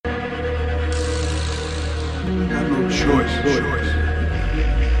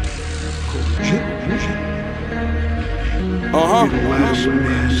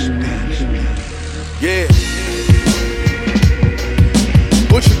Yeah.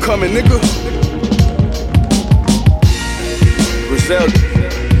 Butcher coming, nigga. Griselda.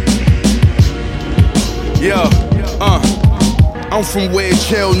 Yeah, I'm from where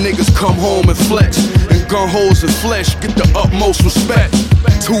jail niggas come home and flex, and gun holes and flesh get the utmost respect.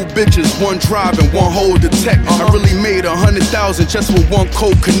 2 bitches, 1 drive and 1 hold the tech. I really made 100,000 just with 1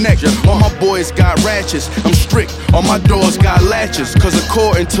 code connect. All my boys got ratchets, I'm strict. All my doors got latches, cause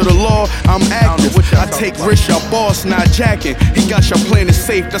according to the law, I'm active. I take risks, y'all boss, not jacking. He got y'all playing it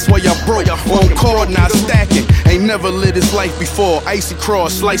safe, that's why y'all broke. On call, not stacking. Ain't never lived his life before. Icy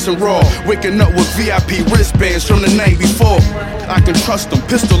cross, slicing raw. Waking up with VIP wristbands from the night before. I can trust them,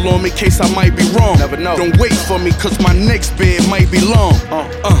 pistol on me, case I might be wrong. Never know. Don't wait for me, cause my next bed might be long.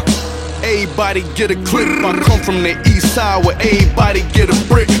 Everybody get a clip. I come from the east side where everybody get a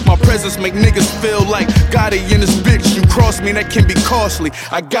brick. My presence make niggas feel like Gotti in this bitch. You cross me, that can be costly.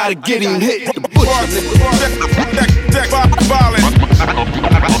 I gotta get him hit. The butcher, violence.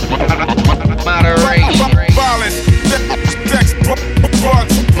 Moderation. Violence.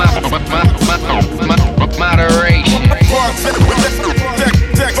 Moderation.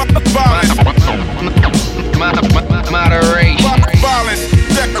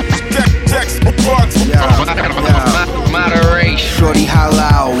 Moderation. Shorty holla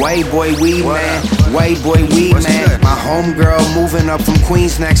out, white boy weed man, white boy weed man. My homegirl moving up from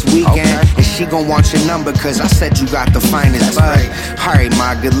Queens next weekend, and she gon' want your number cause I said you got the finest bud. Alright,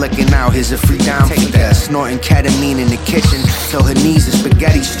 ma, good looking out, here's a free dime for that. Snorting ketamine in the kitchen till her knees are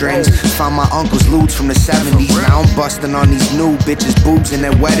spaghetti strings. Found my uncle's loots from the 70s, now I'm busting on these new bitches' boobs and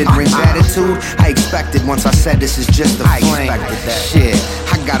their wedding rings. Attitude, I expected once I said this is just a fling. Shit,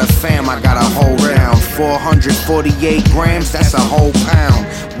 I got a fam, I got a whole round. 448 grams, that's a whole pound.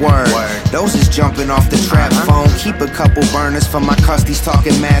 Word, those is jumping off the trap phone. Keep a couple burners for my custies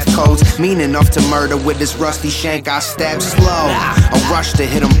talking math codes. Mean enough to murder with this rusty shank, I stab slow. A rush to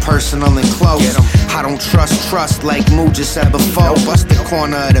hit them personal and close. I don't trust like Moo just said before. Bust the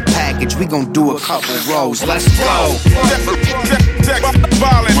corner of the package, we gon' do a couple rows. Let's go.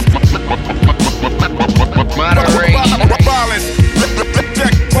 Moderation.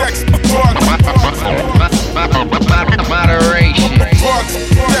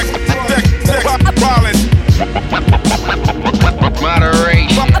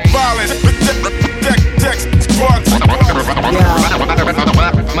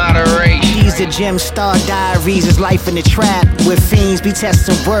 Moderation. These are Gem Star diaries, is life in the trap. Where fiends be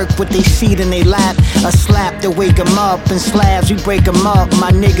testing work with they seed in they lap. A slap to wake 'em up, and slabs we break 'em up.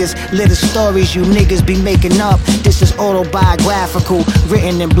 My niggas live the stories you niggas be making up. This is autobiographical,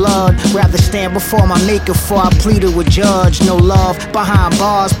 written in blood. Rather stand before my maker before I pleaded with judge. No love behind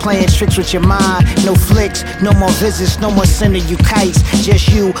bars, playing tricks with your mind. No flicks, no more visits, no more sending you kites. Just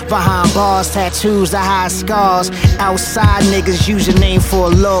you behind bars, tattoos to hide scars. Outside niggas use your name for a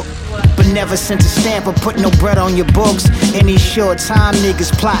look, but never sent a stamp or put no bread on your books. Any short time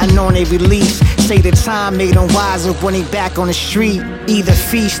niggas plotting on a release. Say the time made them wiser when they back on the street. Either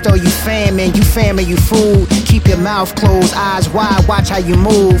feast or you famine you food. Keep your mouth closed, eyes wide, watch how you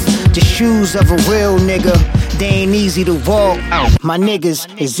move. The shoes of a real nigga, they ain't easy to walk. My niggas,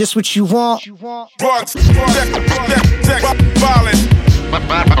 is this what you want?